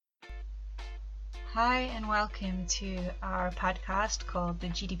Hi, and welcome to our podcast called the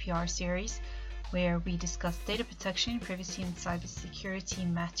GDPR series, where we discuss data protection, privacy, and cybersecurity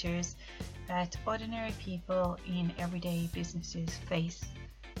matters that ordinary people in everyday businesses face.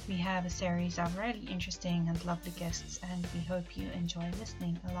 We have a series of really interesting and lovely guests, and we hope you enjoy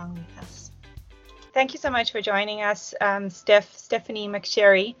listening along with us. Thank you so much for joining us, Stephanie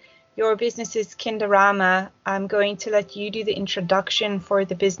McSherry. Your business is Kinderama. I'm going to let you do the introduction for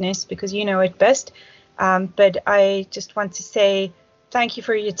the business because you know it best. But I just want to say thank you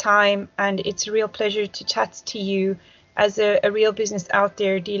for your time, and it's a real pleasure to chat to you as a real business out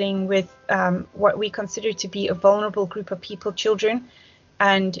there dealing with what we consider to be a vulnerable group of people, children,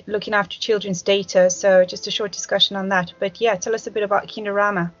 and looking after children's data. So just a short discussion on that. But yeah, tell us a bit about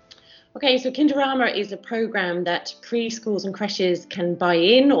Kinderama. Okay, so Kinderama is a program that preschools and creches can buy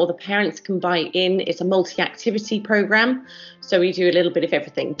in, or the parents can buy in. It's a multi-activity program. So we do a little bit of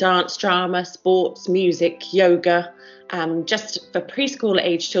everything: dance, drama, sports, music, yoga, just for preschool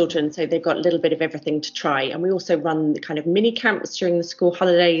age children. So they've got a little bit of everything to try. And we also run kind of mini camps during the school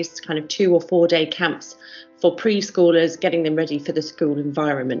holidays, kind of 2 or 4 day camps for preschoolers, getting them ready for the school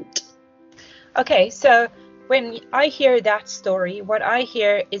environment. Okay, so when I hear that story, what I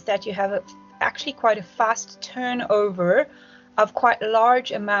hear is that you have actually quite a fast turnover of quite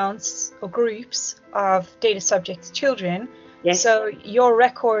large amounts or groups of data subject children. Yes. So your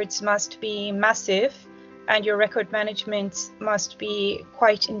records must be massive, and your record management must be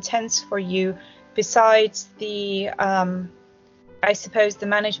quite intense for you. Besides the, I suppose, the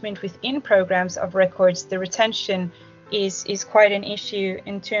management within programs of records, the retention is quite an issue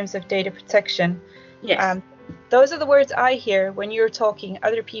in terms of data protection. Yes. Those are the words I hear when you're talking.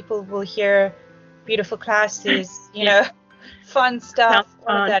 Other people will hear beautiful classes, you know, fun stuff,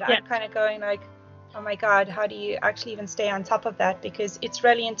 all of that. Yeah. I'm kind of going like, oh my God, how do you actually even stay on top of that? Because it's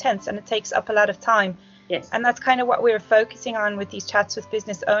really intense and it takes up a lot of time. Yes. And that's kind of what we're focusing on with these chats with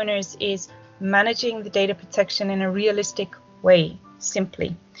business owners, is managing the data protection in a realistic way,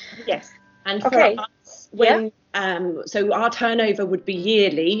 simply. Yes. And for us, so our turnover would be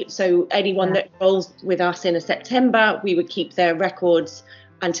yearly. So anyone that enrolls with us in a September, we would keep their records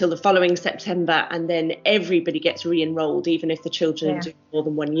until the following September, and then everybody gets re-enrolled, even if the children do more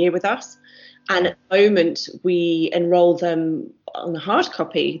than 1 year with us. And at the moment, we enroll them on a hard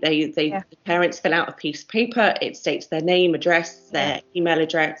copy. The parents fill out a piece of paper. It states their name, address, their email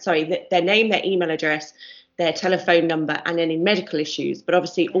address. Their name, their email address, their telephone number, and any medical issues. But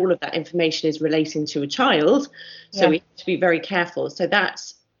obviously all of that information is relating to a child, so we have to be very careful. So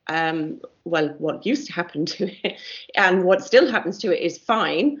that's what used to happen to it, and what still happens to it is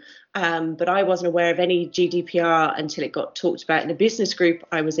fine. But I wasn't aware of any GDPR until it got talked about in a business group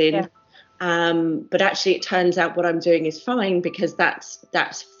I was in. But actually it turns out what I'm doing is fine, because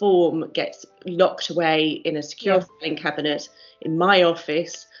that form gets locked away in a secure filing cabinet in my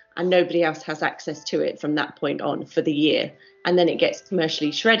office, and nobody else has access to it from that point on for the year. And then it gets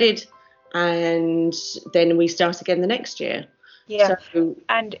commercially shredded, and then we start again the next year. Yeah. So,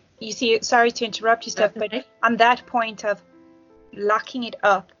 and you see, sorry to interrupt you, Steph, but on that point of locking it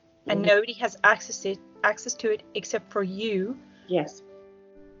up and nobody has access to it except for you. Yes.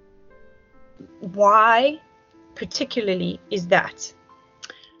 Why particularly is that,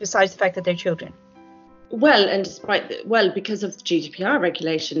 besides the fact that they're children? Well, and because of the GDPR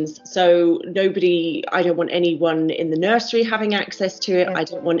regulations. So I don't want anyone in the nursery having access to it. I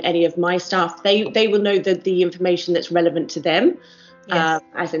don't want any of my staff. They will know the information that's relevant to them,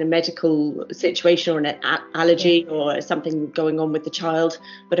 as in a medical situation or an allergy or something going on with the child.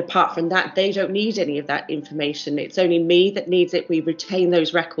 But apart from that, they don't need any of that information. It's only me that needs it. We retain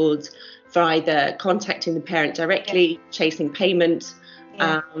those records for either contacting the parent directly, chasing payment,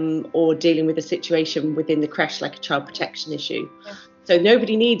 or dealing with a situation within the creche like a child protection issue. So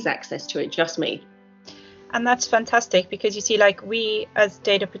nobody needs access to it, just me. And that's fantastic, because you see, like, we as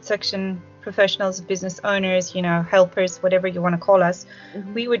data protection professionals, business owners, you know, helpers, whatever you want to call us,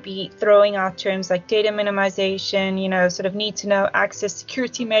 we would be throwing out terms like data minimization, you know, sort of need to know access,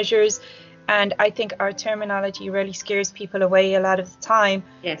 security measures. And I think our terminology really scares people away a lot of the time.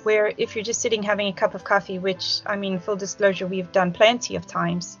 Yes. Where if you're just sitting having a cup of coffee, which, I mean, full disclosure, we've done plenty of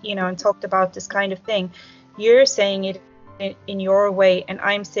times, you know, and talked about this kind of thing, you're saying it in your way and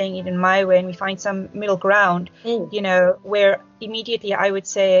I'm saying it in my way, and we find some middle ground, you know, where immediately I would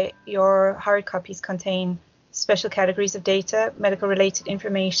say your hard copies contain special categories of data, medical related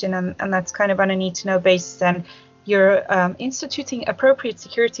information, and that's kind of on a need to know basis, and you're instituting appropriate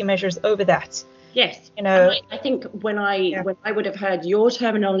security measures over that. Yes, you know, I think when I would have heard your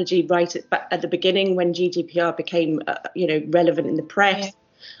terminology right at the beginning, when GDPR became relevant in the press,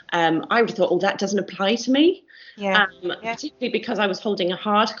 I would have thought, oh, that doesn't apply to me. Yeah. Particularly because I was holding a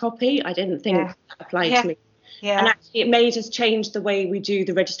hard copy. I didn't think that applied to me. Yeah. And actually it made us change the way we do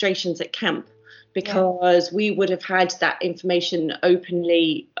the registrations at camp, because we would have had that information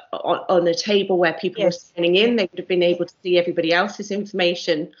openly on the table where people were signing in. They would have been able to see everybody else's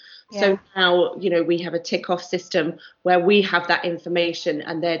information. So now, we have a tick off system where we have that information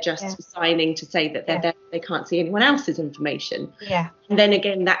and they're just signing to say that they're there. They can't see anyone else's information. And then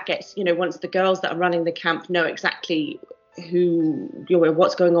again, that gets, once the girls that are running the camp know exactly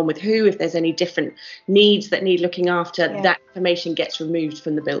what's going on with who, if there's any different needs that need looking after, that information gets removed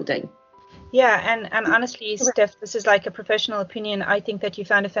from the building. Yeah, and honestly, Steph, this is like a professional opinion. I think that you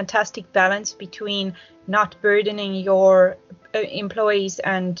found a fantastic balance between not burdening your employees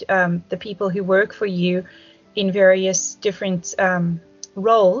and the people who work for you in various different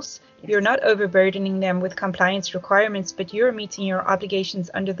roles. You're not overburdening them with compliance requirements, but you're meeting your obligations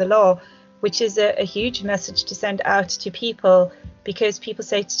under the law, which is a huge message to send out to people, because people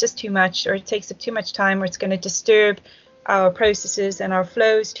say it's just too much, or it takes up too much time, or it's going to disturb our processes and our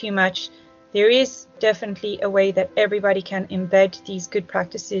flows too much. There is definitely a way that everybody can embed these good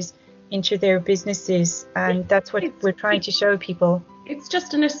practices into their businesses, and that's what we're trying to show people. It's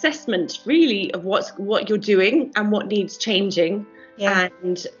just an assessment, really, of what you're doing and what needs changing.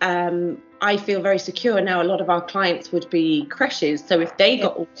 And I feel very secure now. A lot of our clients would be creches, so if they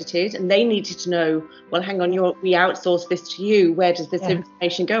got audited and they needed to know, well, hang on, we outsource this to you, where does this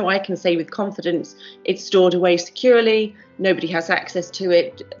information go? I can say with confidence it's stored away securely, nobody has access to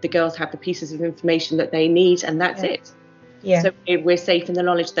it, the girls have the pieces of information that they need, and that's it. So we're safe in the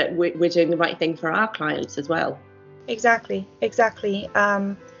knowledge that we're doing the right thing for our clients as well. Exactly. It's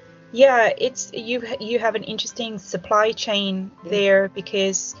you have an interesting supply chain there,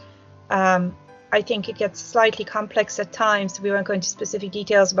 because I think it gets slightly complex at times. We won't go into specific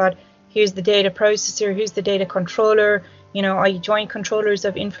details about here's the data processor, who's the data controller, are you joint controllers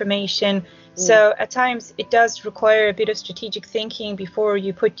of information? So at times it does require a bit of strategic thinking before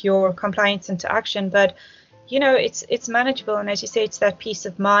you put your compliance into action, but it's manageable. And as you say, it's that peace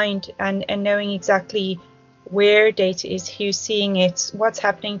of mind and knowing exactly where data is, who's seeing it, what's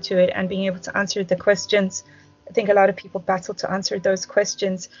happening to it, and being able to answer the questions. I think a lot of people battle to answer those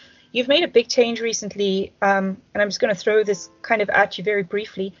questions. You've made a big change recently, and I'm just going to throw this kind of at you very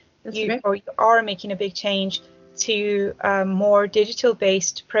briefly. You are making a big change to more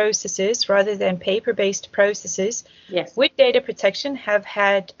digital-based processes rather than paper-based processes. Yes. With data protection, have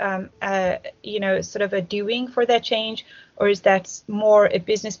had sort of a doing for that change, or is that more a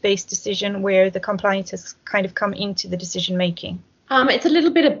business-based decision where the compliance has kind of come into the decision making? It's a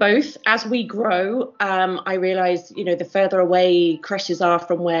little bit of both. As we grow, I realise, the further away creches are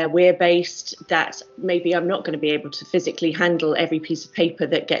from where we're based, that maybe I'm not going to be able to physically handle every piece of paper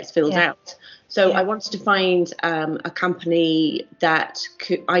that gets filled out. So I wanted to find a company that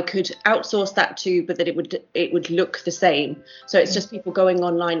I could outsource that to, but that it would look the same. So it's just people going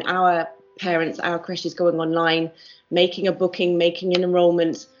online, our parents, our creches going online, making a booking, making an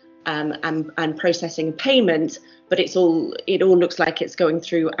enrolment, and processing a payment, but it all looks like it's going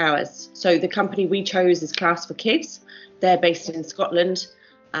through ours. So the company we chose is Class for Kids. They're based in Scotland.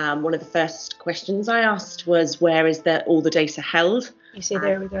 One of the first questions I asked was, where is all the data held? You see,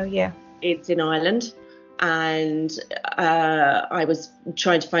 there we go, It's in Ireland. And I was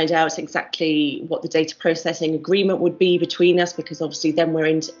trying to find out exactly what the data processing agreement would be between us, because obviously then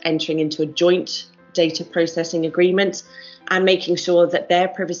we're entering into a joint data processing agreement, and making sure that their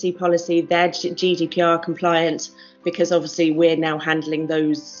privacy policy, their GDPR compliant, because obviously we're now handling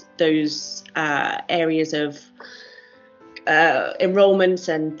those areas of enrolment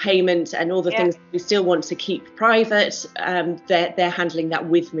and payment and all the things we still want to keep private. They're handling that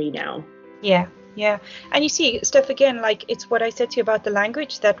with me now. Yeah. And you see, Steph, again, like it's what I said to you about the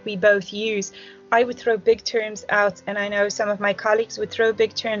language that we both use. I would throw big terms out, and I know some of my colleagues would throw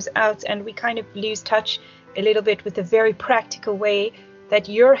big terms out, and we kind of lose touch a little bit with the very practical way that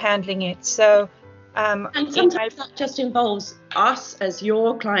you're handling it. So and sometimes that just involves us as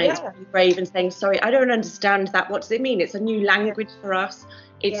your clients being brave and saying, sorry, I don't understand that. What does it mean? It's a new language for us.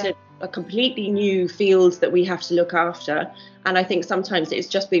 It's a completely new field that we have to look after. And I think sometimes it's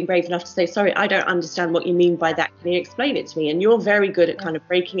just being brave enough to say, sorry, I don't understand what you mean by that. Can you explain it to me? And you're very good at kind of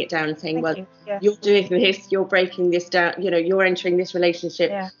breaking it down and saying, you're doing this, you're breaking this down, you're entering this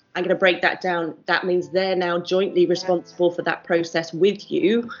relationship. I'm going to break that down. That means they're now jointly responsible for that process with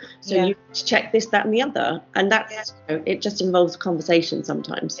you. So you check this, that, and the other. And that's, it just involves conversation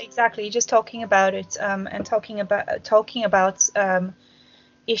sometimes. Exactly. Just talking about it and talking about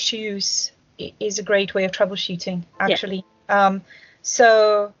issues is a great way of troubleshooting, actually.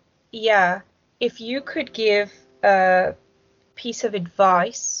 So, yeah, if you could give a piece of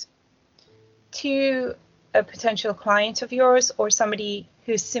advice to a potential client of yours or somebody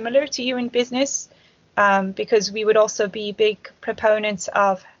who's similar to you in business, because we would also be big proponents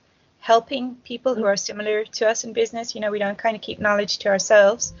of helping people who are similar to us in business. We don't kind of keep knowledge to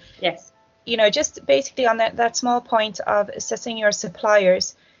ourselves. Yes. Just basically on that small point of assessing your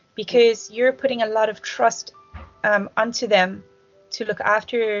suppliers, because you're putting a lot of trust onto them to look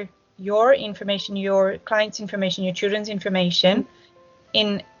after your information, your client's information, your children's information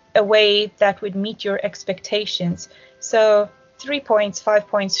in a way that would meet your expectations. So 3 points, 5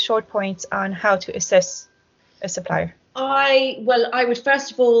 points, short points on how to assess a supplier. I would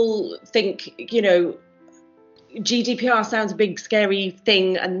first of all think, GDPR sounds a big scary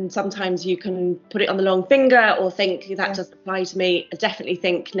thing, and sometimes you can put it on the long finger or think that doesn't apply to me. I definitely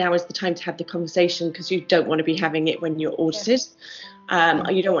think now is the time to have the conversation, because you don't want to be having it when you're audited.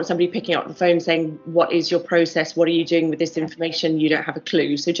 You don't want somebody picking up the phone saying, what is your process? What are you doing with this information? You don't have a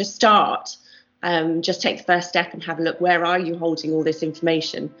clue. So just start. Just take the first step and have a look. Where are you holding all this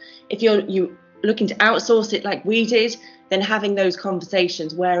information? If you're looking to outsource it like we did, then having those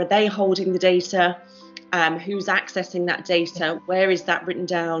conversations. Where are they holding the data? Who's accessing that data? Where is that written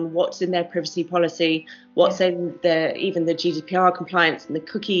down? What's in their privacy policy? What's in even the GDPR compliance and the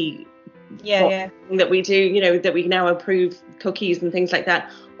cookie that we do, that we now approve cookies and things like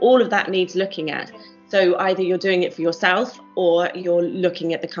that. All of that needs looking at. So either you're doing it for yourself or you're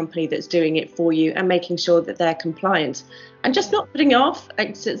looking at the company that's doing it for you and making sure that they're compliant, and just not putting it off.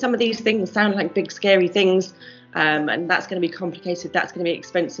 Some of these things sound like big scary things. And that's going to be complicated, that's going to be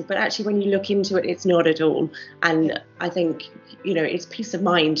expensive, but actually when you look into it, it's not at all. And I think it's peace of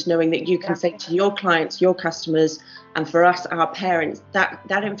mind knowing that you can say to your clients, your customers, and for us, our parents,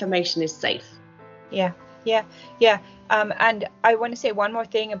 that information is safe. And I want to say one more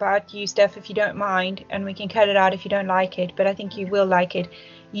thing about you, Steph, if you don't mind, and we can cut it out if you don't like it, but I think you will like it.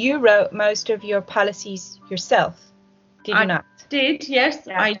 You wrote most of your policies yourself, did you not? I did, yes.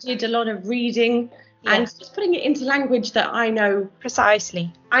 I did a lot of reading. And just putting it into language that I know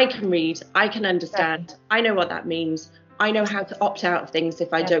precisely. I can read, I can understand, I know what that means. I know how to opt out of things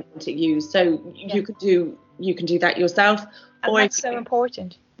if I don't want it used. So you can do that yourself. And that's so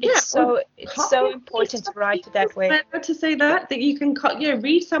important. It's so important to write it that way. To say that you can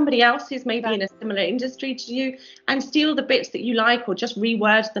read somebody else's maybe in a similar industry to you and steal the bits that you like, or just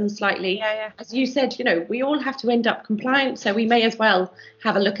reword them slightly. As you said, we all have to end up compliant, so we may as well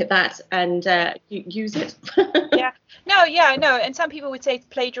have a look at that and use it. No, and some people would say it's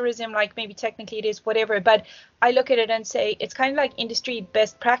plagiarism, like maybe technically it is, whatever, but I look at it and say it's kind of like industry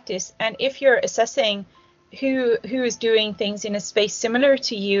best practice. And if you're assessing who is doing things in a space similar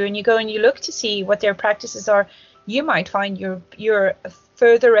to you, and you go and you look to see what their practices are, you might find you're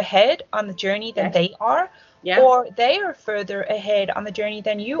further ahead on the journey than they are, or they are further ahead on the journey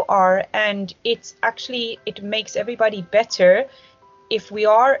than you are. And it makes everybody better if we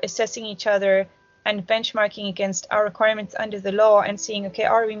are assessing each other and benchmarking against our requirements under the law and seeing, okay,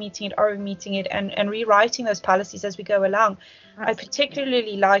 are we meeting it, and rewriting those policies as we go along. Absolutely. I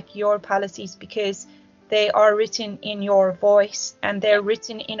particularly like your policies because they are written in your voice, and they're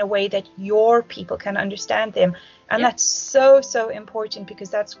written in a way that your people can understand them. And that's so important, because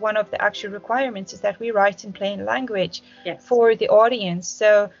that's one of the actual requirements, is that we write in plain language for the audience.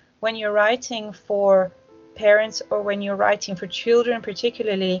 So when you're writing for parents, or when you're writing for children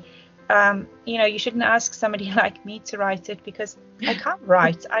particularly, you shouldn't ask somebody like me to write it, because I can't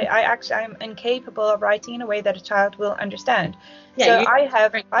write. I'm incapable of writing in a way that a child will understand. I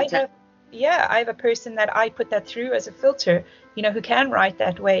have a person that I put that through as a filter, who can write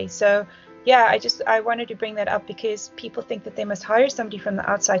that way. So I wanted to bring that up, because people think that they must hire somebody from the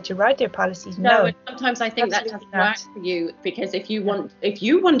outside to write their policies. No, sometimes I think that doesn't work for you, because if you want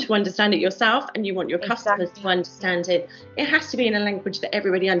to understand it yourself, and you want your customers to understand it, it has to be in a language that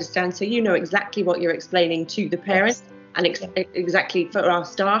everybody understands, so you know exactly what you're explaining to the parents. And exactly for our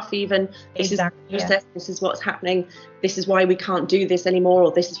staff, even this is the process, this is what's happening, this is why we can't do this anymore,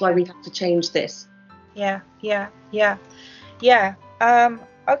 or this is why we have to change this.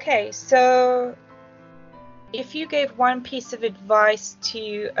 Okay, so if you gave one piece of advice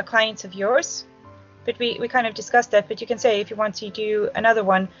to a client of yours, but we kind of discussed that, but you can say if you want to do another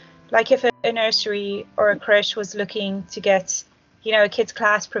one, like if a nursery or a creche was looking to get a kids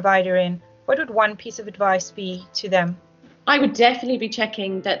class provider in, what would one piece of advice be to them? I would definitely be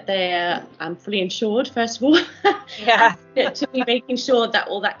checking that they're fully insured, first of all. To be making sure that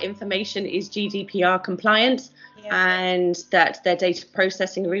all that information is GDPR compliant, and that their data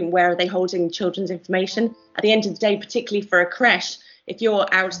processing room, where are they holding children's information? At the end of the day, particularly for a creche, if you're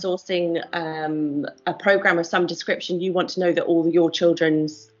outsourcing a program of some description, you want to know that all your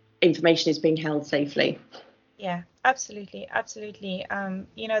children's information is being held safely. Yeah, absolutely.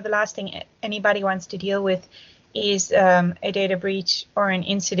 The last thing anybody wants to deal with is a data breach or an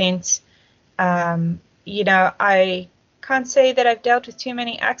incident. I can't say that I've dealt with too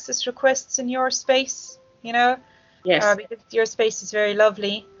many access requests in your space, Yes. Because your space is very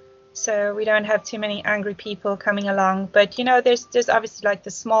lovely, so we don't have too many angry people coming along. But there's obviously like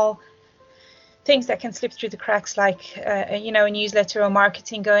the small things that can slip through the cracks, like a newsletter or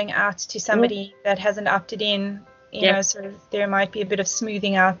marketing going out to somebody that hasn't opted in. Sort of there might be a bit of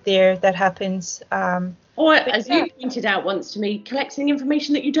smoothing out there that happens. Or as you pointed out once to me, collecting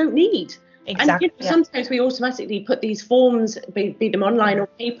information that you don't need. Exactly. And sometimes we automatically put these forms, be them online or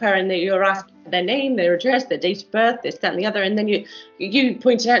paper, and you're asking for their name, their address, their date of birth, this, that, and the other. And then you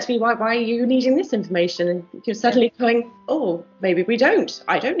pointed out to me, why are you needing this information? And you're suddenly going, oh, maybe we don't.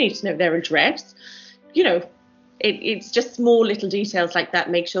 I don't need to know their address. It's just small little details like that.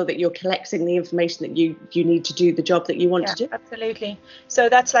 Make sure that you're collecting the information that you need to do the job that you want to do. Absolutely. So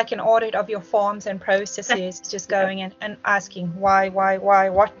that's like an audit of your forms and processes, just going and asking why,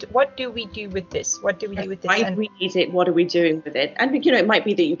 what do we do with this? What do we do with this? Why do we need it? What are we doing with it? And it might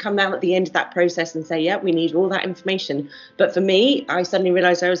be that you come down at the end of that process and say, yeah, we need all that information. But for me, I suddenly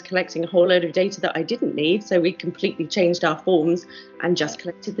realized I was collecting a whole load of data that I didn't need. So we completely changed our forms and just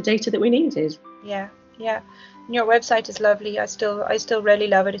collected the data that we needed. Yeah. Your website is lovely. I still really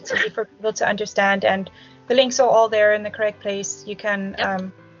love it. It's easy for people to understand, and the links are all there in the correct place. You can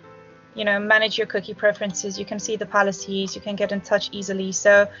manage your cookie preferences, you can see the policies, you can get in touch easily.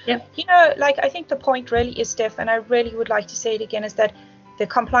 So I think the point really is, Steph, and I really would like to say it again, is that the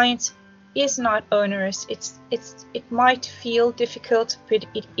compliance is not onerous. It might feel difficult, but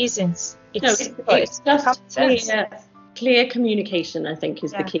it isn't. It's just clear communication, I think,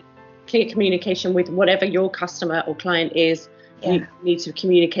 is the key. Clear communication with whatever your customer or client is. You need to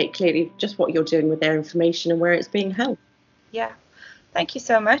communicate clearly just what you're doing with their information and where it's being held. Yeah. Thank you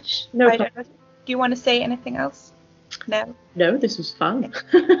so much. No problem. Do you want to say anything else? No, this was fun.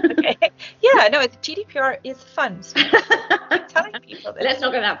 Okay. Yeah, no, the GDPR is fun. So I'm telling people this. Let's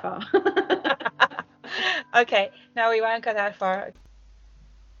not go that far. Okay, no, we won't go that far.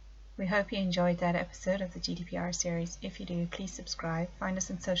 We hope you enjoyed that episode of the GDPR series. If you do, please subscribe. Find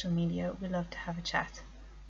us on social media. We'd love to have a chat.